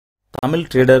Tamil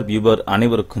trader viewer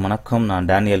அனைவருக்கும் வணக்கம். நான்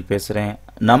டேனியல் பேசுகிறேன்.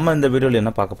 நம்ம இந்த வீடியோவில்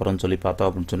என்ன பார்க்க போகிறோம்னு சொல்லி பார்த்தோம்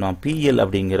அப்படின்னு சொன்னால், PEL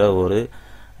அப்படிங்கிற ஒரு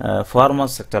ஃபார்மா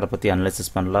செக்டரை பற்றி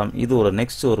அனலைசிஸ் பண்ணலாம். இது ஒரு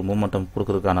நெக்ஸ்ட் ஒரு மூமெண்டம்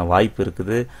கொடுக்கறதுக்கான வாய்ப்பு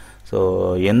இருக்குது. ஸோ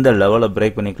எந்த லெவலில்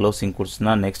பிரேக் பண்ணி க்ளோசிங்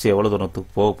கொடுச்சுன்னா நெக்ஸ்ட் எவ்வளோ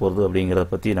தூரத்துக்கு போக போகிறது அப்படிங்கிறத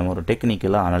பற்றி நம்ம ஒரு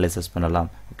டெக்னிக்கலாக அனலைசிஸ் பண்ணலாம்.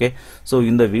 ஓகே, ஸோ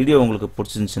இந்த வீடியோ உங்களுக்கு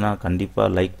பிடிச்சிருந்துச்சுன்னா கண்டிப்பாக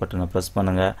லைக் பட்டனை ப்ரெஸ்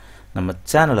பண்ணுங்கள், நம்ம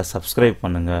சேனலை சப்ஸ்கிரைப்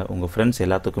பண்ணுங்கள், உங்கள் ஃப்ரெண்ட்ஸ்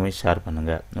எல்லாத்துக்குமே ஷேர்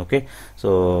பண்ணுங்கள். ஓகே, ஸோ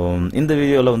இந்த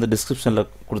வீடியோவில் வந்து டிஸ்கிரிப்ஷனில்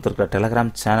கொடுத்துருக்க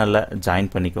டெலகிராம் சேனலில்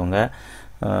ஜாயின் பண்ணிக்கோங்க.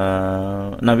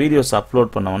 நான் வீடியோஸ்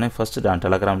அப்லோட் பண்ண ஃபஸ்ட்டு நான்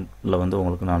டெலகிராமில் வந்து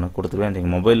உங்களுக்கு நான் கொடுத்துருவேன்.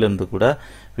 நீங்கள் மொபைல்லேருந்து கூட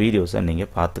வீடியோஸை நீங்கள்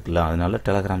பார்த்துக்கலாம். அதனால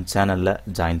டெலகிராம் சேனலில்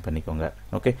ஜாயின் பண்ணிக்கோங்க.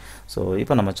 ஓகே, ஸோ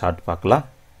இப்போ நம்ம சார்ட் பார்க்கலாம்.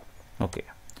 ஓகே,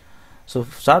 ஸோ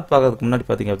சார்ட் பார்க்கறதுக்கு முன்னாடி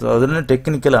பார்த்தீங்க அப்படின்னா அதில்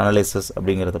டெக்னிக்கல் அனலைசிஸ்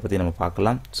அப்படிங்கிறத பற்றி நம்ம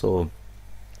பார்க்கலாம். ஸோ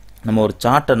நம்ம ஒரு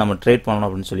சார்ட்டை நம்ம ட்ரேட் பண்ணணும்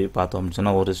அப்படின்னு சொல்லி பார்த்தோம் அப்படின்னு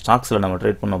சொன்னால், ஒரு ஸ்டாக்ஸில் நம்ம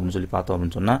ட்ரேட் பண்ணணும் அப்படின்னு சொல்லி பார்த்தோம்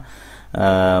அப்படின்னு சொன்னால்,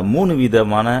 3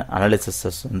 விதமான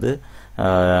அனலைசிஸஸ் வந்து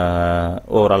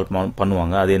ஓவரால்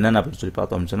பண்ணுவாங்க. அது என்னென்ன அப்படின்னு சொல்லி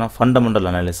பார்த்தோம் அப்படின்னு சொன்னால், ஃபண்டமெண்டல்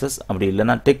அனாலிசிஸ், அப்படி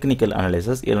இல்லைனா டெக்னிக்கல்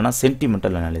அனாலிசிஸ், இல்லைனா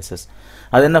சென்டிமெண்டல் அனாலிசிஸ்.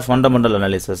 அது என்ன ஃபண்டமெண்டல்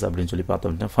அனாலிசிஸ் அப்படின்னு சொல்லி பார்த்தோம்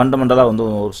அப்படின்னா, ஃபண்டமெண்டலாக வந்து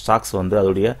ஒரு ஸ்டாக்ஸ் வந்து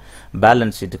அதோடைய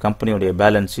balance sheet, கம்பெனியோடைய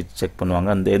balance sheet check பண்ணுவாங்க.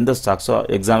 அந்த எந்த ஸ்டாக்ஸோ,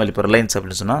 எக்ஸாம்பிள் இப்போ ரிலையன்ஸ்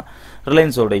அப்படின்னு சொன்னால்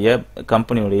ரிலையன்ஸோடைய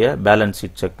கம்பெனியோடைய பேலன்ஸ்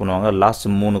ஷீட் செக் பண்ணுவாங்க. லாஸ்ட்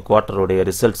 3 குவார்ட்டருடைய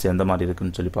ரிசல்ட்ஸ் எந்த மாதிரி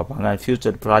இருக்குன்னு சொல்லி பார்ப்பாங்க.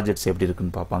 ஃபியூச்சர் ப்ராஜெக்ட்ஸ் எப்படி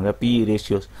இருக்குன்னு பார்ப்பாங்க. PE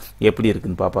ரேஷியோஸ் எப்படி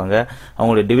இருக்குன்னு பார்ப்பாங்க.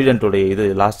 அவங்களுடைய டிவிடெண்டோடைய இது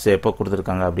லாஸ்ட் எப்போ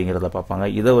கொடுத்துருக்காங்க அப்படிங்கிறத பார்ப்பாங்க.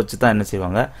 இதை வச்சு தான் என்ன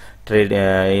செய்வாங்க,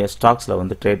 ஸ்டாக்ஸில்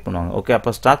வந்து ட்ரேட் பண்ணுவாங்க. ஓகே,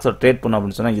 அப்போ ஸ்டாக்ஸில் ட்ரேட் பண்ணோம்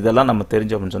அப்படின்னு சொன்னால் இதெல்லாம் நம்ம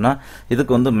தெரிஞ்சோம் அப்படின்னு சொன்னால்,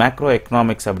 இதுக்கு வந்து மேக்ரோ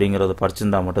எக்கனாமிக்ஸ் அப்படிங்கிறத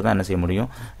படிச்சிருந்தா மட்டும் தான் என்ன செய்ய முடியும்,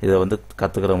 இதை வந்து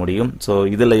கற்றுக்கிற முடியும். ஸோ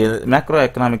இதில் மேக்ரோ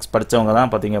எக்கனாமிக்ஸ் படித்தவங்க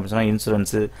தான் பார்த்தீங்க அப்படின்னு சொன்னால்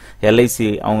இன்சூரன்ஸு, LIC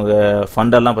அவங்க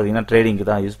ஃபண்டெல்லாம் பார்த்தீங்கன்னா ட்ரேடிங்க்கு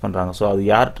தான் யூஸ் பண்ணுறாங்க. ஸோ அது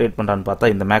யார் ட்ரேட் பண்ணுறான்னு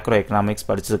பார்த்தா இந்த மேக்ரோ எக்கனாமிக்ஸ்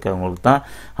படிச்சிருக்கவங்களுக்கு தான்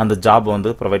அந்த ஜாப் வந்து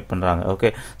ப்ரொவைட் பண்ணுறாங்க.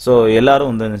 ஓகே, ஸோ எல்லாரும்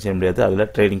வந்து என்ன செய்ய முடியாது, அதில்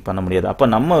ட்ரேடிங் பண்ண முடியாது. அப்போ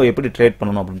நம்ம எப்படி ட்ரேட்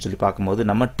பண்ணணும் அப்படின்னு சொல்லி பார்க்கும்போது,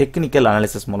 நம்ம டெக்னிக்கல்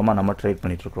அனாலிசிஸ் மூலமாக நம்ம ட்ரேட்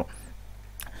பண்ணிட்டு இருக்கோம்.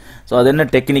 ஸோ அது என்ன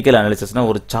டெக்னிக்கல் அனாலிசிஸ்னால்,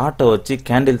 ஒரு சார்ட்டை வச்சு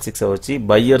கேண்டில் ஸ்டிக்ஸை வச்சு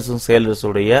பையர்ஸும்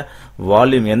சேலர்ஸுடைய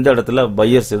வால்யூம், எந்த இடத்துல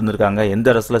பையர்ஸ் இருந்திருக்காங்க, எந்த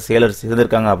இடத்துல சேலர்ஸ்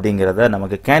இருந்திருக்காங்க அப்படிங்கிறத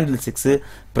நமக்கு கேண்டில் ஸ்டிக்ஸு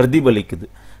பிரதிபலிக்குது.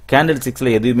 கேண்டில்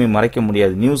ஸ்டிக்ஸில் எதுவுமே மறைக்க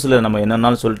முடியாது. நியூஸில் நம்ம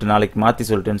என்னன்னாலும் சொல்லிட்டு நாளைக்கு மாற்றி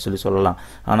சொல்லிட்டேன்னு சொல்லலாம்.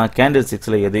 ஆனால் கேண்டில்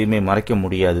ஸ்டிக்ஸில் எதையுமே மறைக்க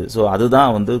முடியாது. ஸோ அதுதான்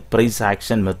வந்து ப்ரைஸ்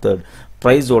ஆக்ஷன் மெத்தட்.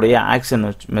 ப்ரைஸோடைய ஆக்ஷன்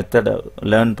மெத்தடை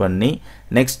லேர்ன் பண்ணி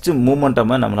நெக்ஸ்ட்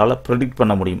மூமெண்ட்டை நம்மளால் ப்ரெடிக்ட்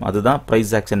பண்ண முடியும். அதுதான்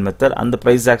ப்ரைஸ் ஆக்ஷன் மெத்தட். அந்த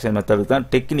ப்ரைஸ் ஆக்ஷன் மெத்தடுக்கு தான்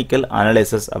டெக்னிக்கல்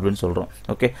அனலைசிஸ் அப்படின்னு சொல்கிறோம்.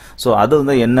 ஓகே, ஸோ அது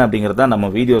வந்து என்ன அப்படிங்கிறத நம்ம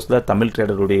வீடியோஸில் தமிழ்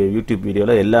ட்ரேடருடைய யூடியூப்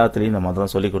வீடியோவில் எல்லாத்துலேயும் நம்ம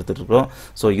தான் சொல்லி கொடுத்துட்ருக்கோம்.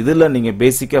 ஸோ இதில் நீங்கள்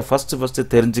பேசிக்காக ஃபஸ்ட்டு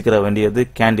தெரிஞ்சுக்கிற வேண்டியது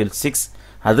கேண்டில் ஸ்டிக்ஸ்,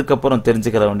 அதுக்கப்புறம்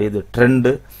தெரிஞ்சுக்கிற வேண்டியது ட்ரெண்டு,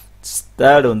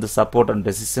 தேர்டு வந்து சப்போர்ட் அண்ட்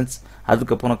ரெசிஸ்டன்ஸ்,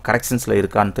 அதுக்கப்புறம் கரெக்ஷன்ஸில்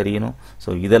இருக்கான்னு தெரியணும். ஸோ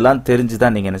இதெல்லாம் தெரிஞ்சு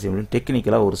தான் நீங்கள் என்ன செய்ய முடியும்,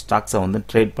 டெக்னிக்கலாக ஒரு ஸ்டாக்ஸை வந்து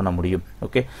ட்ரேட் பண்ண முடியும்.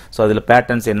 ஓகே, ஸோ அதில்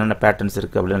பேட்டர்ன்ஸ் என்னென்ன பேட்டர்ன்ஸ்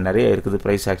இருக்குது அப்படின்னு நிறைய இருக்குது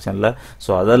ப்ரைஸ் ஆக்ஷனில்.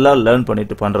 ஸோ அதெல்லாம் லேர்ன்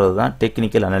பண்ணிட்டு பண்ணுறது தான்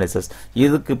டெக்னிக்கல் அனாலிசிஸ்.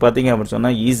 இதுக்கு பார்த்தீங்க அப்படின்னு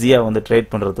சொன்னால் ஈஸியாக வந்து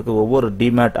ட்ரேட் பண்ணுறதுக்கு ஒவ்வொரு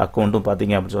டிமேட் அக்கௌண்ட்டும்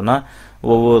பார்த்தீங்க அப்படின்னு சொன்னால்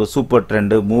ஒவ்வொரு super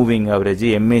trend, moving average,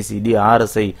 MACD,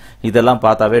 RSI இதெல்லாம்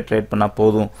பார்த்தாவே ட்ரேட் பண்ணால்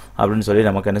போதும் அப்படின்னு சொல்லி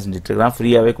நமக்கு என்ன செஞ்சுட்ருக்கோம்,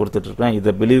 ஃப்ரீயாகவே கொடுத்துட்ருக்கோம்.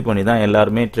 இதை பிலீவ் பண்ணி தான்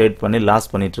எல்லாருமே ட்ரேட் பண்ணி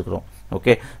லாஸ் பண்ணிகிட்ருக்குறோம்.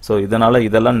 ஓகே, ஸோ இதனால்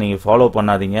இதெல்லாம் நீங்கள் ஃபாலோ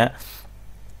பண்ணாதீங்க.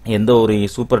 எந்த ஒரு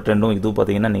சூப்பர் ட்ரெண்டும் இது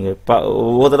பார்த்தீங்கன்னா நீங்கள்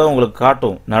ஒவ்வொரு தடவை உங்களுக்கு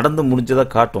காட்டும், நடந்து முடிஞ்சதை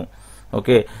காட்டும்.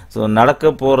 ஓகே, ஸோ நடக்க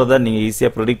போகிறத நீங்கள்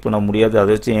ஈஸியாக ப்ரெடிக்ட் பண்ண முடியாது. அதை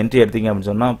வச்சு என்ட்ரி எடுத்தீங்க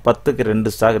அப்படின்னு சொன்னால் 10க்கு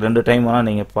 2 ஸ்டாக் 2 டைம் வேணால்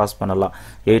நீங்கள் பாஸ் பண்ணலாம்.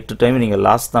 8 டைம் நீங்கள்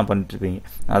லாஸ் தான் பண்ணிட்டுருப்பீங்க.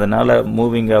 அதனால்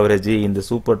மூவிங் ஆவரேஜ், இந்த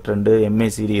சூப்பர் ட்ரெண்டு,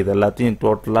 MACD இது எல்லாத்தையும்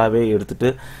டோட்டலாகவே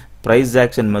எடுத்துகிட்டு ப்ரைஸ்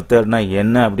ஆக்ஷன் மெத்தட்னா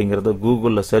என்ன அப்படிங்கிறத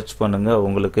கூகுளில் சர்ச் பண்ணுங்கள்.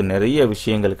 உங்களுக்கு நிறைய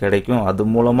விஷயங்கள் கிடைக்கும். அது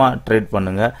மூலமாக ட்ரேட்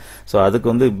பண்ணுங்கள். ஸோ அதுக்கு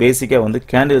வந்து பேசிக்காக வந்து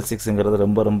கேண்டில் ஸ்டிக்ஸுங்கிறது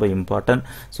ரொம்ப ரொம்ப important.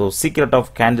 So secret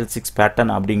of candle sticks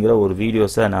pattern அப்படிங்கிற ஒரு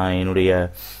வீடியோஸை நான் என்னுடைய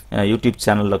யூடியூப்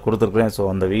சேனலில் கொடுத்துருக்குறேன். ஸோ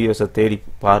அந்த வீடியோஸை தேடி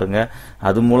பாருங்கள்.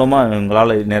 அது மூலமாக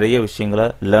உங்களால் நிறைய விஷயங்களை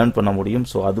லேர்ன் பண்ண முடியும்.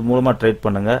 ஸோ அது மூலமாக ட்ரேட்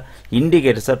பண்ணுங்கள்.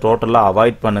 இண்டிகேட்டர்ஸை டோட்டலாக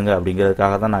அவாய்ட் பண்ணுங்கள்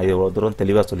அப்படிங்கிறதுக்காக தான் நான் இவ்வளோ தூரம்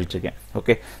தெளிவாக சொல்லிட்டுருக்கேன்.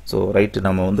 ஓகே, ஸோ ரைட்டு,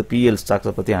 நம்ம வந்து PEL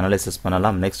ஸ்டாக்ஸை பற்றி அனலைசிஸ்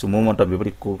பண்ணலாம். நெக்ஸ்ட் மூமெண்டம்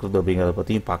எப்படி கொடுக்குறது அப்படிங்கிறத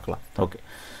பற்றியும் பார்க்கலாம். ஓகே,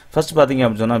 ஃபர்ஸ்ட் பார்த்தீங்க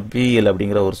அப்படின்னு சொன்னால் PEL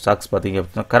அப்படிங்கிற ஒரு ஸ்டாக்ஸ் பார்த்தீங்க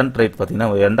அப்படின்னா கரண்ட் ரேட் பார்த்தீங்கன்னா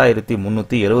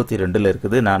 2372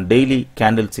 இருக்குது. நான் டெய்லி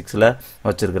கேண்டில் ஸ்டிக்ஸில்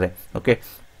வச்சுருக்கிறேன். ஓகே,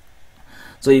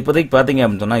 ஸோ இப்போதைக்கு பார்த்தீங்க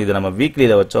அப்படின்னு சொன்னால் இது நம்ம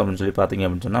வீக்லியில் வச்சோம் அப்படின்னு சொல்லி பார்த்தீங்க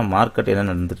அப்படின்னு சொன்னால் மார்க்கெட் என்ன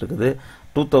நடந்துட்டு இருக்குது,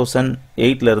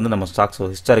 2008 நம்ம ஸ்டாக்ஸ்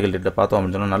ஹிஸ்டாரிக்கல் டேட்டை பார்த்தோம்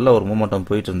அப்படின்னு சொன்னால் நல்ல ஒரு மூமெண்டம்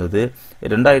போயிட்டு இருந்தது.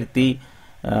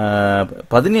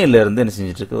 2017 என்ன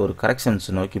செஞ்சிட்ருக்கு, ஒரு கரெக்ஷன்ஸ்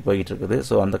நோக்கி போய்கிட்டு இருக்குது.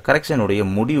 ஸோ அந்த கரெக்ஷனுடைய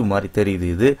முடிவு மாதிரி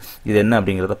தெரியுது. இது என்ன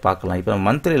அப்படிங்கிறத பார்க்கலாம். இப்போ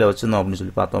மந்த்லியில் வச்சுருந்தோம் அப்படின்னு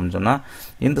சொல்லி பார்த்தோம் அப்படின்னு சொன்னால்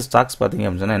இந்த ஸ்டாக்ஸ் பார்த்தீங்க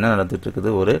அப்படின்னு சொன்னால் என்ன நடந்துட்டு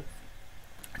இருக்குது, ஒரு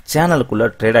சேனலுக்குள்ளே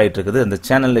ட்ரேட் ஆகிட்டு இருக்குது. அந்த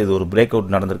சேனலில் இது ஒரு பிரேக்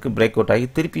அவுட் நடந்திருக்கு. பிரேக் அவுட் ஆகி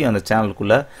திருப்பி அந்த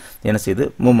சேனலுக்குள்ளே என்ன செய்யுது,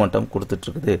 மூமெண்டம்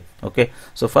கொடுத்துட்ருக்குது. ஓகே,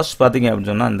 ஸோ ஃபர்ஸ்ட் பார்த்தீங்க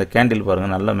அப்படின்னு சொன்னால் இந்த கேண்டில்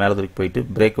பாருங்கள், நல்லா மேலே தூக்கி போயிட்டு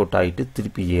பிரேக் அவுட் ஆகிட்டு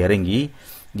திருப்பி இறங்கி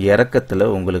இறக்கத்தில்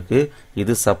உங்களுக்கு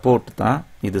இது சப்போர்ட் தான்,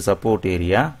 இது சப்போர்ட்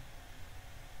ஏரியா.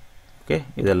 ஓகே,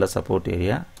 இதெல்லாம் சப்போர்ட்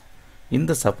ஏரியா.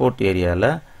 இந்த சப்போர்ட் ஏரியாவில்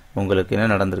உங்களுக்கு என்ன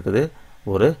நடந்திருக்குது,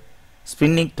 ஒரு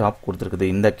ஸ்பின்னிங் டாப் கொடுத்துருக்குது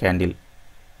இந்த கேண்டில்.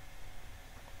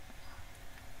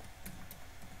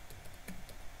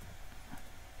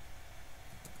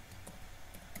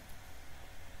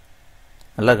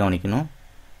 நல்லா கவனிக்கணும்.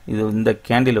 இது இந்த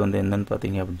கேண்டில் வந்து என்னன்னு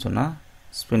பார்த்தீங்க அப்படின்னு சொன்னால்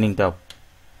spinning top.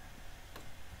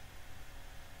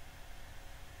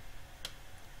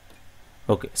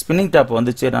 Okay, spinning top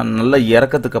வந்துச்சு. நான் நல்லா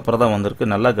இறக்கத்துக்கு அப்புறம் தான் வந்திருக்கு.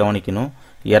 நல்லா கவனிக்கணும்,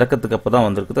 இறக்கத்துக்கு அப்புறம் தான்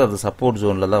வந்திருக்குது. அது சப்போர்ட்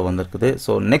ஜோனில் தான் வந்திருக்குது.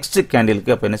 ஸோ நெக்ஸ்ட்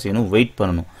கேண்டிலுக்கு அப்போ என்ன செய்யணும், வெயிட்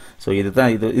பண்ணணும். ஸோ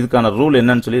இதுதான் இதுக்கான ரூல்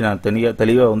என்னன்னு சொல்லி நான்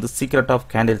தெளிவாக வந்து சீக்ரெட் ஆஃப்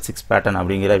கேண்டில் 6 பேட்டர்ன்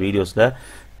அப்படிங்கிற வீடியோஸில்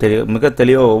மிக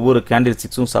தெளிவாக ஒவ்வொரு கேண்டில்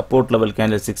 6ம் சப்போர்ட் லெவல்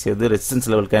கேண்டில் 6 எது, ரெசிஸ்டன்ஸ்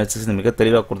லெவல் கேண்டில் 6 மிக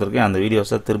தெளிவாக கொடுத்துருக்கேன். அந்த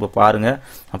வீடியோஸை திரும்ப பாருங்கள்.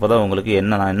 அப்போ தான் உங்களுக்கு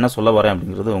நான் என்ன சொல்ல வரேன்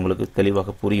அப்படிங்கிறது உங்களுக்கு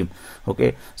தெளிவாக புரியும். ஓகே,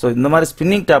 ஸோ இந்த மாதிரி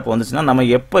ஸ்பின்னிங் டாப் வந்துச்சுன்னா நம்ம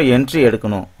எப்போ என்ட்ரி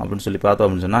எடுக்கணும் அப்படின்னு சொல்லி பார்த்தோம்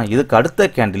அப்படின்னு சொன்னால், இதுக்கு அடுத்த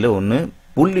கேண்டில் ஒன்று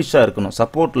புல்லிஷாக இருக்கணும்.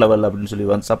 சப்போர்ட் லெவல் அப்படின்னு சொல்லி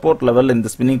வந்து சப்போர்ட் லெவலில் இந்த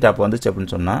ஸ்பின்னிங் டாப் வந்துச்சு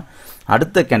அப்படின்னு சொன்னால்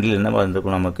அடுத்த கேண்டில் என்ன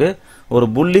வந்துருக்கும், நமக்கு ஒரு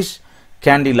புல்லிஷ்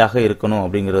கேண்டிலாக இருக்கணும்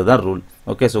அப்படிங்கிறது தான் rule.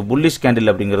 Okay, so bullish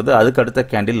candle அப்படிங்கிறது அதுக்கு அடுத்த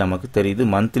கேண்டில் நமக்கு தெரியுது.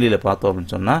 மந்த்லியில் பார்த்தோம்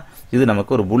அப்படின்னு சொன்னால் இது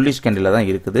நமக்கு ஒரு புல்லிஷ் கேண்டிலாக தான்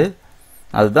இருக்குது.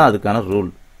 அதுதான் அதுக்கான ரூல்.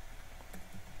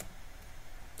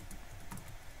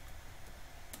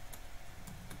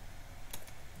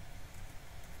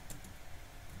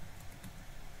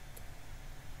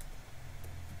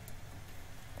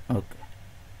 ஓகே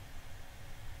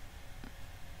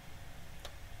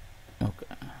ஓகே,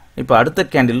 இப்போ அடுத்த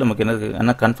கேண்டில் நமக்கு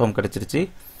என்ன கன்ஃபார்ம் கிடைச்சிருச்சு.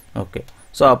 ஓகே,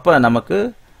 ஸோ அப்போ நமக்கு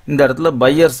இந்த இடத்துல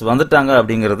பையர்ஸ் வந்துட்டாங்க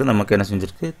அப்படிங்கிறது நமக்கு என்ன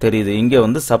செஞ்சிருக்கு தெரியுது. இங்கே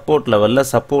வந்து சப்போர்ட் லெவலில்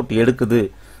சப்போர்ட்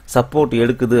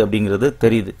எடுக்குது அப்படிங்கிறது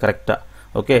தெரியுது கரெக்டாக.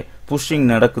 ஓகே, புஷிங்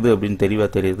நடக்குது அப்படின்னு தெளிவாக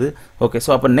தெரியுது. ஓகே, ஸோ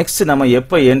அப்போ நெக்ஸ்ட் நம்ம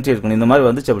எப்போ என்ட்ரி எடுக்கணும், இந்த மாதிரி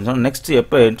வந்துச்சு அப்படின்னு சொன்னால் நெக்ஸ்ட்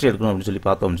எப்போ என்ட்ரி எடுக்கணும் அப்படின்னு சொல்லி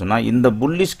பார்த்தோம்னு சொன்னால், இந்த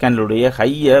புல்லிஷ் கேண்டிலுடைய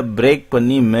ஹையை பிரேக்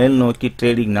பண்ணி மேல் நோக்கி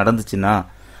ட்ரேடிங் நடந்துச்சுன்னா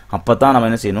அப்போ தான் நம்ம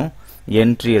என்ன செய்யணும்,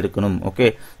 என்ட்ரி எடுக்கணும். ஓகே,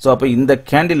 ஸோ அப்போ இந்த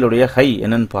கேண்டிலுடைய ஹை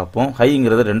என்னன்னு பார்ப்போம்.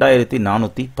 ஹைங்கிறது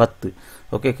 2410.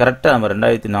 ஓகே, கரெக்டாக நம்ம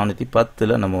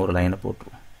 2410 நம்ம ஒரு லைனை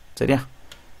போட்டுருவோம். சரியா?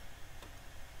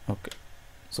 ஓகே,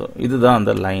 ஸோ இதுதான்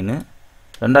அந்த லைனு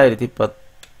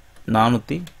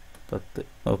 2410.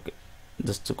 ஓகே,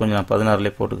 ஜஸ்ட் கொஞ்சம் நான்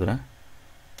 16லே போட்டுக்கிறேன்.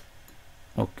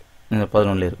 ஓகே, இந்த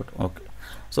 11லே இருக்கட்டும். ஓகே,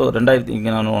 ஸோ 2000 இங்கே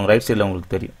நான் ரைட் சைடில்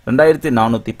உங்களுக்கு தெரியும்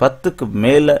 2410க்கு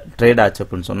மேலே ட்ரேட் ஆச்சு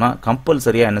அப்படின்னு சொன்னால்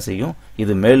கம்பல்சரியாக என்ன செய்யும்,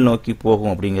 இது மேல் நோக்கி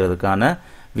போகும் அப்படிங்கிறதுக்கான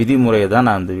விதிமுறையை தான்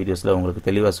நான் இந்த வீடியோஸில் உங்களுக்கு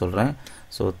தெளிவாக சொல்கிறேன்.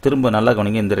 ஸோ திரும்ப நல்லா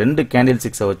கவனிங்க, இந்த 2 கேண்டில்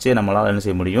 6 வச்சே நம்மளால் என்ன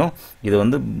செய்ய முடியும், இது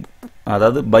வந்து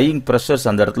அதாவது பையிங் ப்ரெஷர்ஸ்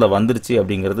அந்த இடத்துல வந்துருச்சு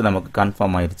அப்படிங்கிறது நமக்கு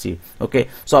கன்ஃபார்ம் ஆயிடுச்சு. ஓகே,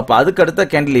 ஸோ அப்போ அதுக்கு அடுத்த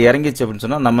கேண்டில் இறங்கிச்சு அப்படின்னு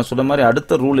சொன்னால் நம்ம சொல்ல மாதிரி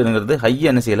அடுத்த ரூல் என்னங்கிறது ஹையை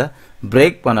என்ன செய்யலை,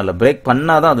 பிரேக் பண்ணலை. பிரேக்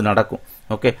பண்ணால் தான் அது நடக்கும்.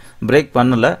 ஓகே, பிரேக்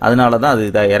பண்ணலை, அதனால தான் அது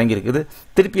இதாக இறங்கியிருக்குது.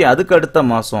 திருப்பி அதுக்கு அடுத்த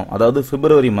மாதம் அதாவது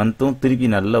பிப்ரவரி மந்த்தும் திருப்பி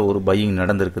நல்ல ஒரு பையிங்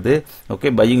நடந்திருக்குது. ஓகே,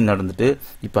 பையிங் நடந்துட்டு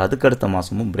இப்போ அதுக்கு அடுத்த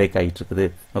மாதமும் பிரேக் ஆகிட்டு இருக்குது.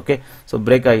 ஓகே, ஸோ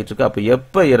பிரேக் ஆகிட்டு இருக்கு. அப்போ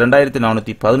எப்போ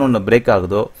 2411 பிரேக்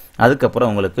ஆகுதோ அதுக்கப்புறம்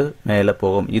உங்களுக்கு மேலே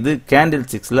போகும். இது கேண்டில்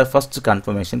 6ல் ஃபர்ஸ்ட்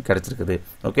கன்ஃபர்மேஷன் கிடைச்சிருக்குது.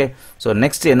 ஓகே, ஸோ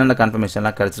நெக்ஸ்ட் என்னென்ன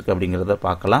கன்ஃபர்மேஷன்லாம் கிடைச்சிருக்கு அப்படிங்கிறத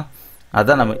பார்க்கலாம்.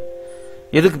 அதான் நம்ம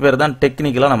இதுக்கு பேர் தான்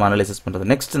டெக்னிக்கலாக நம்ம அனலைசிஸ் பண்ணுறது.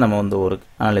 நெக்ஸ்ட் நம்ம வந்து ஒரு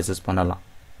அனலைசிஸ் பண்ணலாம்.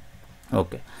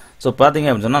 ஓகே, ஸோ பார்த்தீங்க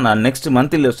அப்படின்னு சொன்னால் நான் நெக்ஸ்ட்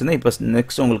மந்த்லியில் வச்சுருந்தேன். இப்போ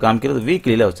நெக்ஸ்ட் உங்களுக்கு காமிக்கிறது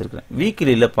வீக்லியில் வச்சுருக்கிறேன்.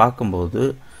 வீக்லியில் பார்க்கும்போது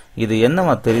இது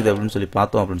என்னவா தெரியுது அப்படின்னு சொல்லி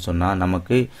பார்த்தோம் அப்படின்னு சொன்னால்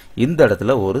நமக்கு இந்த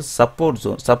இடத்துல ஒரு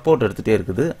சப்போர்ட் எடுத்துகிட்டே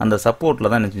இருக்குது. அந்த சப்போர்ட்டில்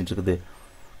தான் என்ன செஞ்சுட்டு இருக்குது,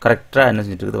 கரெக்டாக என்ன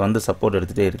செஞ்சுட்டு இருக்குது, வந்து சப்போர்ட்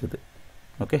எடுத்துகிட்டே இருக்குது.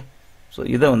 ஓகே, ஸோ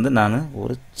இதை வந்து நான்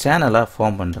ஒரு சேனலாக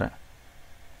ஃபார்ம் பண்ணுறேன்.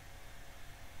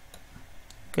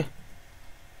 ஓகே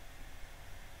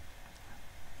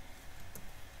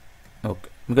ஓகே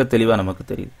மிக தெளிவாக நமக்கு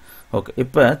தெரியுது. ஓகே,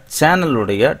 இப்போ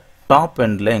சேனலுடைய டாப்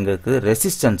எண்டில் எங்களுக்கு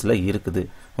ரெசிஸ்டன்ஸில் இருக்குது.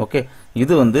 ஓகே,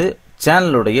 இது வந்து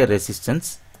சேனலுடைய ரெசிஸ்டன்ஸ்.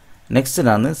 நெக்ஸ்ட்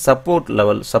நான்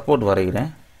சப்போர்ட் வரைகிறேன்.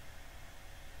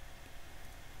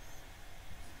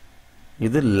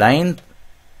 இது line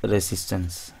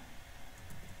resistance.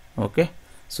 Okay,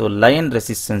 so line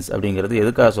resistance அப்படிங்கிறது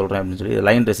எதுக்காக சொல்கிறேன் அப்படின்னு சொல்லி,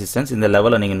 லைன் ரெசிஸ்டன்ஸ் இந்த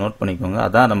லெவலில் நீங்கள் நோட் பண்ணிக்கோங்க.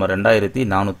 அதான் நம்ம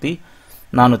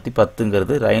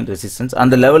 2410ங்கிறது லைன் ரெசிஸ்டன்ஸ்.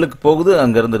 அந்த லெவலுக்கு போகுது,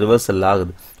 அங்கேருந்து ரிவர்சல்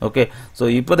ஆகுது. ஓகே, ஸோ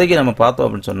இப்போதைக்கு நம்ம பார்த்தோம்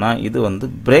அப்படின்னு சொன்னால் இது வந்து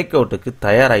பிரேக் அவுட்டுக்கு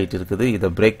தயாராகிட்டு இருக்குது, இதை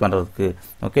பிரேக் பண்ணுறதுக்கு.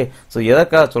 ஓகே, ஸோ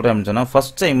எதற்காக சொல்கிறேன் அப்படின்னு சொன்னால்,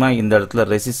 ஃபர்ஸ்ட் டைமாக இந்த இடத்துல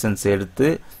ரெசிஸ்டன்ஸ் எடுத்து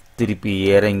திருப்பி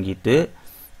இறங்கிட்டு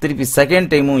திருப்பி செகண்ட்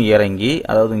டைமும் இறங்கி,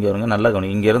 அதாவது இங்கே வருங்க நல்லா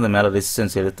கவனிங்க, இங்கேருந்து மேலே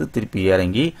ரெசிஸ்டன்ஸ் எடுத்து திருப்பி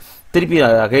இறங்கி திருப்பி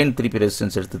அகைன் திருப்பி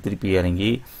ரெசிஸ்டன்ஸ் எடுத்து திருப்பி இறங்கி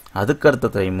அதுக்கடுத்த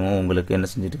டைமும் உங்களுக்கு என்ன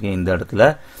செஞ்சுட்டு இந்த இடத்துல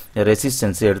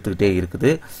ரெசிஸ்டன்ஸ் எடுத்துக்கிட்டே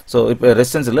இருக்குது. ஸோ இப்போ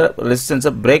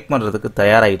ரெசிஸ்டன்ஸை பிரேக் பண்ணுறதுக்கு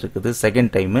தயாராகிட்டு இருக்குது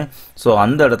செகண்ட் டைமு. ஸோ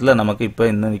அந்த இடத்துல நமக்கு இப்போ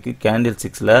இன்னைக்கு கேண்டில்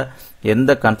 6ல்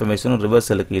எந்த கன்ஃபர்மேஷனும்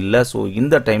ரிவர்சலுக்கு இல்லை. ஸோ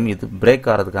இந்த டைம் இது பிரேக்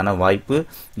ஆகிறதுக்கான வாய்ப்பு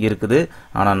இருக்குது.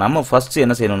 ஆனால் நம்ம ஃபஸ்ட்டு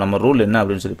என்ன செய்யணும், நம்ம ரூல் என்ன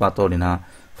அப்படின்னு சொல்லி பார்த்தோம் அப்படின்னா,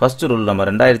 ஃபஸ்ட்டு ரூல் நம்ம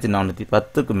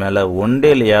 2410க்கு மேலே ஒன்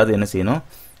டேலையாவது என்ன செய்யணும்,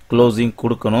 க்ளோசிங்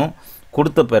கொடுக்கணும்.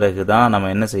 கொடுத்த பிறகு தான் நம்ம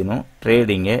என்ன செய்யணும்,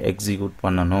 ட்ரேடிங்கை எக்ஸிக்யூட்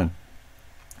பண்ணணும்.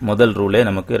 முதல் ரூலே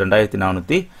நமக்கு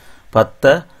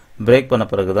 2410 பிரேக் பண்ண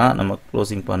பிறகு தான் நம்ம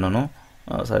க்ளோசிங் பண்ணணும்.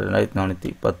 சாரி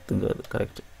 2410ங்கிறது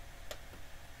கரெக்ட்,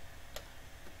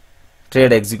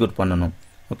 ட்ரேடை எக்ஸிக்யூட் பண்ணணும்.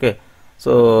 ஓகே,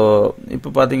 ஸோ இப்போ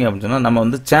பார்த்தீங்க அப்படின்னு சொன்னால் நம்ம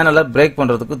வந்து சேனலை பிரேக்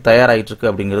பண்ணுறதுக்கு தயாராகிட்டு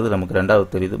இருக்கு அப்படிங்கிறது நமக்கு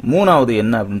ரெண்டாவது தெரியுது. மூணாவது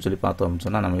என்ன அப்படின்னு சொல்லி பார்த்தோம் அப்படின்னு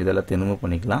சொன்னால் நம்ம இதெல்லாம் ரிமூவ்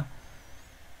பண்ணிக்கலாம்.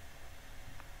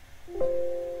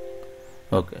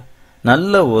 ஓகே,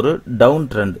 நல்ல ஒரு டவுன்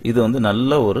ட்ரெண்ட், இது வந்து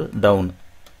நல்ல ஒரு டவுன்,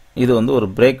 இது வந்து ஒரு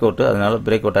பிரேக் அவுட்டு, அதனால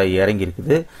பிரேக் அவுட் ஆகி இறங்கி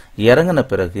இருக்குது. இறங்கின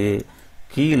பிறகு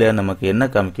கீழே நமக்கு என்ன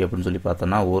காமிக்கு அப்படின்னு சொல்லி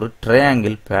பார்த்தோம்னா ஒரு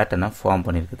ட்ரையாங்கிள் பேட்டர்னை ஃபார்ம்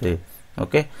பண்ணியிருக்குது.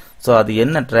 ஓகே, ஸோ அது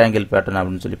என்ன ட்ரையாங்கிள் பேட்டர்ன்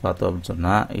அப்படின்னு சொல்லி பார்த்தோம் அப்படின்னு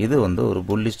சொன்னால் இது வந்து ஒரு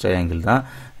புல்லிஷ் ட்ரையாங்கிள் தான்.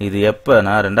 இது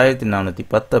எப்போனா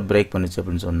 2410 பிரேக் பண்ணிச்சு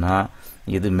அப்படின்னு சொன்னால்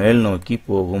இது மேல் நோக்கி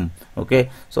போகும். ஓகே,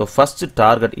 ஸோ ஃபர்ஸ்ட்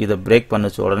டார்கெட் இதை பிரேக்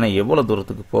பண்ணிச்ச உடனே எவ்வளோ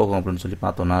தூரத்துக்கு போகும் அப்படின்னு சொல்லி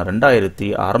பார்த்தோம்னா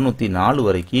 2604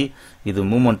 வரைக்கும் இது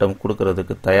மூமெண்டம்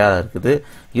கொடுக்கறதுக்கு தயாராக இருக்குது.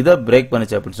 இதை பிரேக்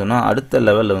பண்ணிச்சு அப்படின்னு சொன்னால் அடுத்த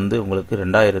லெவலில் வந்து உங்களுக்கு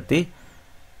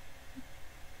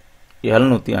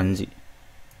 2705.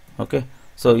 ஓகே,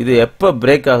 ஸோ இது எப்போ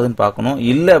பிரேக் ஆகுதுன்னு பார்க்கணும்.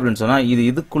 இல்லை அப்படின்னு சொன்னால்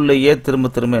இதுக்குள்ளேயே திரும்ப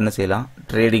திரும்ப என்ன செய்யலாம்,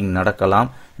 ட்ரேடிங் நடக்கலாம்.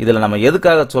 இதில் நம்ம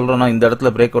எதுக்காக சொல்கிறோன்னா இந்த இடத்துல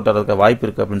பிரேக் அவுட் ஆகிறதுக்கு வாய்ப்பு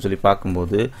இருக்குது அப்படின்னு சொல்லி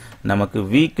பார்க்கும்போது நமக்கு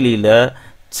வீக்லியில்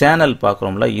சேனல்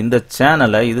பார்க்குறோம்ல, இந்த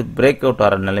சேனலை இது பிரேக் அவுட்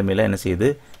ஆகிற நிலைமையில் என்ன செய்யுது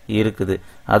இருக்குது.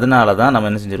 அதனால தான் நம்ம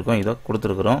என்ன செஞ்சுருக்கோம், இதை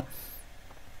கொடுத்துருக்குறோம்.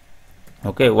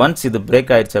 ஓகே, ஒன்ஸ் இது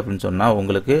பிரேக் ஆயிடுச்சு அப்படின்னு சொன்னால்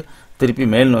உங்களுக்கு திருப்பி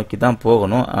மேல் நோக்கி தான்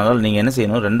போகணும். அதனால் நீங்கள் என்ன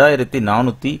செய்யணும்,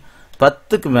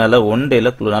 2410க்கு மேலே ஒன்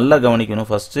டேல நல்லா கவனிக்கணும்.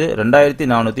 ஃபஸ்ட்டு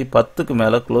 2410க்கு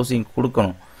மேலே க்ளோசிங்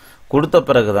கொடுக்கணும். கொடுத்த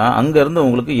பிறகு தான் அங்கேருந்து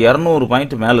உங்களுக்கு 200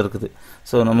 பாயிண்ட் மேலே இருக்குது.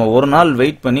 ஸோ நம்ம ஒரு நாள்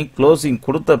வெயிட் பண்ணி க்ளோசிங்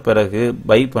கொடுத்த பிறகு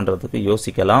பை பண்ணுறதுக்கு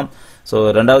யோசிக்கலாம். ஸோ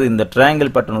ரெண்டாவது இந்த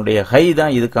ட்ரையாங்கிள் பேட்டர்னுடைய ஹை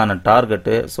தான் இதுக்கான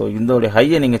டார்கெட்டு. ஸோ இதோடைய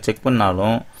ஹையை நீங்கள் செக்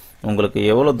பண்ணாலும் உங்களுக்கு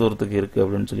எவ்வளோ தூரத்துக்கு இருக்குது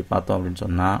அப்படின்னு சொல்லி பார்த்தோம் அப்படின்னு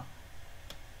சொன்னால்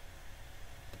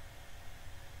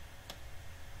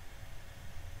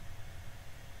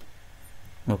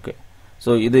ஓகே,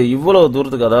 ஸோ இது இவ்வளோ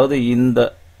தூரத்துக்கு, அதாவது இந்த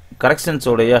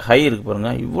கரெக்ஷன்ஸோடைய ஹை இருக்கு பாருங்க,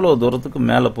 இவ்வளோ தூரத்துக்கு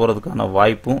மேலே போகிறதுக்கான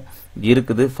வாய்ப்பும்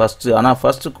இருக்குது ஃபஸ்ட்டு. ஆனால்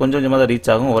ஃபஸ்ட்டு கொஞ்சம் கொஞ்சமாக தான் ரீச்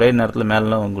ஆகும், ஒரே நேரத்தில்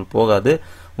மேலாம் உங்களுக்கு போகாது.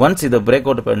 ஒன்ஸ் இதை பிரேக்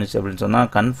அவுட் பண்ணிச்சு அப்படின்னு சொன்னால்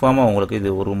கன்ஃபார்மாக உங்களுக்கு இது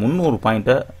ஒரு 300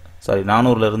 பாயிண்ட்டை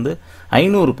 400லேருந்து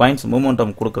 500 பாயிண்ட்ஸ்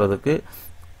மூமெண்டம் கொடுக்கறதுக்கு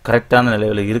கரெக்டான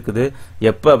நிலையில் இருக்குது.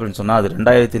 எப்போ அப்படின்னு சொன்னால் அது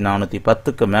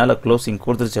 2410க்கு மேலே க்ளோசிங்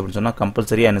கொடுத்துருச்சு அப்படின்னு சொன்னால்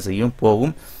கம்பல்சரியாக என்ன செய்யும்,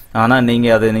 போகும். ஆனால்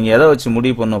நீங்கள் எதை வச்சு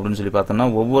முடிவு பண்ணணும் அப்படின்னு சொல்லி பார்த்தோன்னா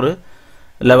ஒவ்வொரு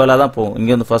லெவலாக தான் போகும்.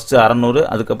 இங்கே வந்து ஃபஸ்ட்டு 600,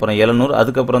 அதுக்கப்புறம் 700,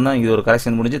 அதுக்கப்புறம் தான் இது ஒரு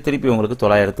கரெக்ஷன் முடிஞ்சு திருப்பி உங்களுக்கு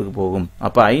 900க்கு போகும்.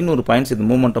 அப்போ 500 பாயிண்ட்ஸ் இது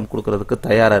மூமெண்டம் கொடுக்கறதுக்கு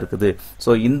தயாராக இருக்குது.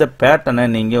 ஸோ இந்த பேட்டர்னை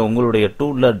நீங்கள் உங்களுடைய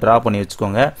டூலில் ட்ரா பண்ணி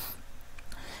வச்சுக்கோங்க.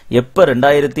 எப்போ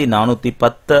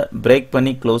 2410 பிரேக்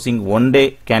பண்ணி க்ளோசிங் ஒன் டே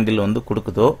கேண்டில் வந்து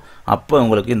கொடுக்குதோ அப்போ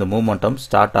உங்களுக்கு இந்த மூமெண்டம்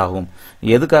ஸ்டார்ட் ஆகும்.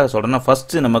 எதுக்காக சொல்கிறேன்னா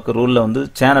ஃபஸ்ட்டு நமக்கு ரூலில் வந்து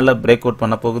சேனலை பிரேக் அவுட்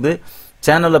பண்ண போகுது.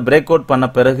 சேனலில் பிரேக் அவுட் பண்ண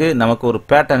பிறகு நமக்கு ஒரு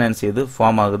பேட்டர்ன் என்ன செய்யுது,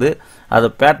 ஃபார்ம் ஆகுது. அது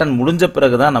பேட்டர்ன் முடிஞ்ச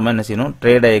பிறகு தான் நம்ம என்ன செய்யணும்,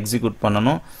 ட்ரேடை எக்ஸிக்யூட்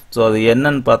பண்ணணும். ஸோ அது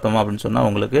என்னன்னு பார்த்தோம் அப்படின்னு சொன்னால்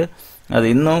உங்களுக்கு அது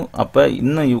இன்னும்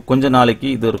கொஞ்ச நாளைக்கு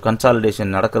இது ஒரு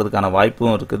கன்சாலிடேஷன் நடக்கிறதுக்கான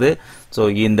வாய்ப்பும் இருக்குது. ஸோ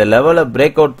இந்த லெவலை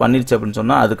பிரேக் அவுட் பண்ணிருச்சு அப்படின்னு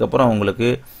சொன்னால் அதுக்கப்புறம் உங்களுக்கு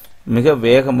மிக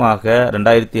வேகமாக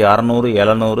 2600,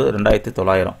 700,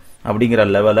 2900 அப்படிங்கிற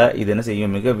லெவலை இது என்ன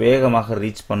செய்யும், மிக வேகமாக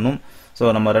ரீச் பண்ணும். ஸோ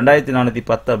நம்ம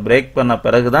 2410 பிரேக் பண்ண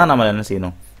பிறகு தான் நம்ம என்ன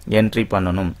செய்யணும், என்ட்ரி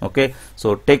பண்ணணும். ஓகே, ஸோ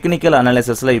டெக்னிக்கல்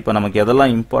அனாலிசிஸில் இப்போ நமக்கு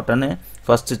எதெல்லாம் important,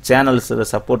 first channels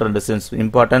support and resistance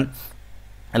important,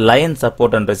 line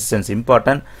support and resistance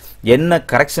important, என்ன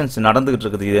கரெக்ஷன்ஸ் நடந்துகிட்டு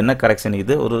இருக்குது, இது என்ன கரெக்ஷன்,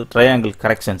 இது ஒரு ட்ரையாங்கிள்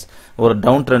கரெக்ஷன்ஸ், ஒரு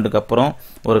டவுன் ட்ரெண்டுக்கு அப்புறம்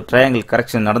ஒரு ட்ரையாங்கிள்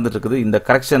கரெக்ஷன் நடந்துட்டு இருக்குது. இந்த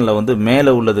கரெக்ஷனில் வந்து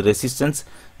மேலே உள்ளது ரெசிஸ்டன்ஸ்,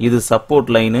 இது சப்போர்ட்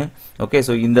லைனு. ஓகே,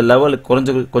 ஸோ இந்த லெவல்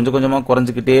கொஞ்சம் கொஞ்சமாக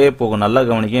குறைஞ்சிக்கிட்டே போகும். நல்லா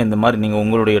கவனிக்க, இந்த மாதிரி நீங்கள்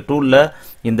உங்களுடைய டூலில்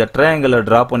இந்த ட்ரையாங்கிளை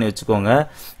ட்ரா பண்ணி வச்சுக்கோங்க.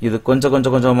 இது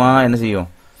கொஞ்சம் கொஞ்சமாக என்ன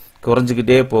செய்யும்,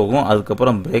 குறைஞ்சிக்கிட்டே போகும்.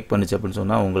 அதுக்கப்புறம் பிரேக் பண்ணிச்சு அப்படின்னு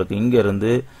சொன்னால் உங்களுக்கு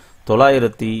இங்கேருந்து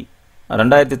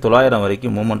 2900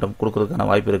 வரைக்கும் மூமெண்டம் கொடுக்கறதுக்கான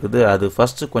வாய்ப்பு இருக்குது. அது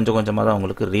ஃபர்ஸ்ட் கொஞ்சம் கொஞ்சமாக தான்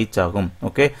உங்களுக்கு ரீச் ஆகும்.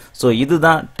 ஓகே, ஸோ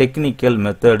இதுதான் டெக்னிக்கல்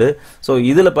மெத்தடு. ஸோ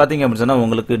இதில் பார்த்தீங்க அப்படின்னு சொன்னால்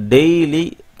உங்களுக்கு டெய்லி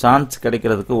சான்ஸ்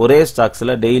கிடைக்கிறதுக்கு, ஒரே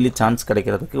ஸ்டாக்ஸில் டெய்லி சான்ஸ்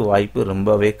கிடைக்கிறதுக்கு வாய்ப்பு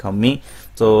ரொம்பவே கம்மி.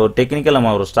 ஸோ டெக்னிக்கல்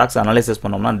நம்ம ஒரு ஸ்டாக்ஸ் அனலைசிஸ்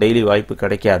பண்ணோம்னா டெய்லி வாய்ப்பு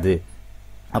கிடைக்காது.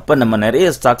 அப்போ நம்ம நிறைய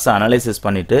ஸ்டாக்ஸை அனலைசிஸ்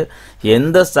பண்ணிவிட்டு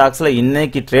எந்த ஸ்டாக்ஸில்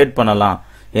இன்னைக்கு ட்ரேட் பண்ணலாம்,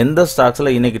 எந்த ஸ்டாக்ஸில்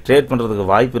இன்றைக்கி ட்ரேட் பண்ணுறதுக்கு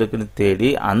வாய்ப்பு இருக்குன்னு தேடி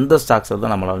அந்த ஸ்டாக்ஸில்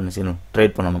தான் நம்மளால் என்ன செய்யணும்,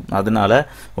 ட்ரேட் பண்ணணும். அதனால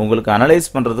உங்களுக்கு அனலைஸ்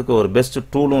பண்ணுறதுக்கு ஒரு பெஸ்ட்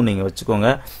டூலும் நீங்கள் வச்சுக்கோங்க.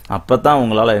 அப்போ தான்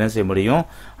உங்களால் என்ன செய்ய முடியும்,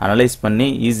 அனலைஸ் பண்ணி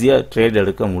ஈஸியாக ட்ரேட்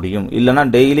எடுக்க முடியும். இல்லைனா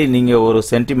டெய்லி நீங்கள் ஒரு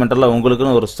சென்டிமெண்டலாக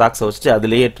உங்களுக்குன்னு ஒரு ஸ்டாக்ஸை வச்சுட்டு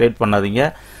அதிலேயே ட்ரேட் பண்ணாதீங்க.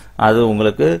 அது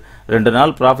உங்களுக்கு 2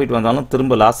 நாள் ப்ராஃபிட் வந்தாலும்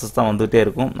திரும்ப லாஸஸ் தான் வந்துகிட்டே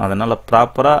இருக்கும். அதனால்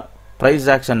ப்ராப்பராக ப்ரைஸ்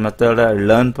ஆக்ஷன் மெத்தடை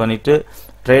லேர்ன் பண்ணிவிட்டு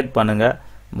ட்ரேட் பண்ணுங்கள்.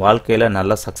 வாழ்க்கையில்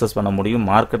நல்லா சக்ஸஸ் பண்ண முடியும்.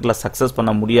 மார்க்கெட்டில் சக்ஸஸ்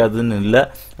பண்ண முடியாதுன்னு இல்லை,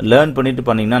 லேர்ன் பண்ணிட்டு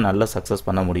பண்ணிங்கன்னா நல்லா சக்ஸஸ்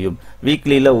பண்ண முடியும்.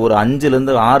 வீக்லியில் ஒரு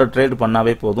 5லேருந்து 6 ட்ரேட்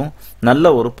பண்ணாவே போதும்,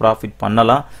 நல்ல ஒரு ப்ராஃபிட்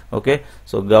பண்ணலாம். ஓகே,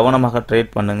 ஸோ கவனமாக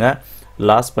ட்ரேட் பண்ணுங்கள்,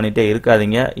 லாஸ் பண்ணிகிட்டே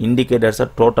இருக்காதீங்க. இண்டிகேட்டர்ஸை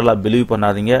டோட்டலாக பிலீவ்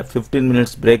பண்ணாதீங்க. 15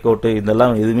 மினிட்ஸ் பிரேக் அவுட்டு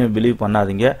இதெல்லாம் எதுவுமே பிலீவ்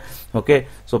பண்ணாதீங்க. ஓகே,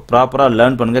 ஸோ ப்ராப்பராக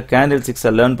லேர்ன் பண்ணுங்கள். கேண்டில்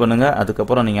ஸ்டிக்ஸை லேர்ன் பண்ணுங்கள்.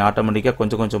 அதுக்கப்புறம் நீங்கள் ஆட்டோமேட்டிக்காக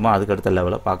கொஞ்சம் கொஞ்சமாக அதுக்கடுத்த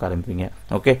லெவலில் பார்க்க ஆரம்பிப்பீங்க.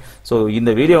 ஓகே, ஸோ இந்த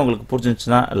வீடியோ உங்களுக்கு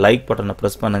பிடிச்சிருந்துச்சுன்னா லைக் பட்டனை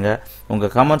ப்ரெஸ் பண்ணுங்கள்.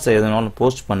 உங்கள் கமெண்ட்ஸை எதுனாலும்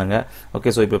போஸ்ட் பண்ணுங்கள்.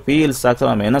 ஓகே, ஸோ இப்போ PEL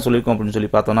ஸ்டாக்ஸில் நம்ம என்ன சொல்லியிருக்கோம் அப்படின்னு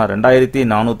சொல்லி பார்த்தோம்னா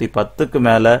 2410க்கு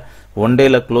மேலே ஒன்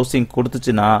டேயில் க்ளோசிங்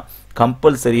கொடுத்துச்சுன்னா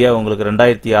கம்பல்சரியாக உங்களுக்கு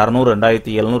 2600,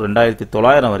 2700,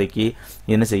 2900 வரைக்கும்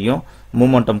என்ன செய்யும்,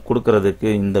 மூமெண்டம் கொடுக்கறதுக்கு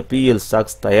இந்த PEL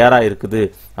ஸ்டாக்ஸ் தயாராக இருக்குது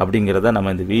அப்படிங்கிறத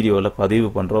நம்ம இந்த வீடியோவில் பதிவு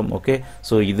பண்ணுறோம். ஓகே,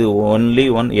 ஸோ இது ஒன்லி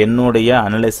என்னுடைய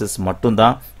அனலைசிஸ்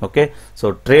மட்டும்தான். ஓகே,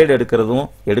 ஸோ ட்ரேட் எடுக்கிறதும்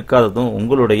எடுக்காததும்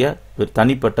உங்களுடைய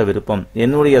தனிப்பட்ட விருப்பம்.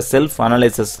 என்னுடைய செல்ஃப்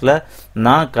அனலைசிஸில்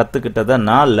நான் கற்றுக்கிட்டதை,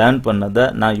 நான் லேர்ன் பண்ணதை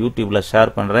நான் யூடியூப்பில்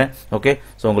ஷேர் பண்ணுறேன். ஓகே,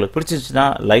 ஸோ உங்களுக்கு பிடிச்சிச்சுன்னா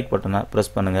லைக் பட்டனை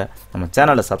ப்ரெஸ் பண்ணுங்கள், நம்ம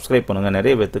சேனலை சப்ஸ்கிரைப் பண்ணுங்கள்,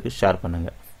 நிறைய பேர்த்துக்கு ஷேர்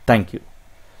பண்ணுங்கள். தேங்க்யூ.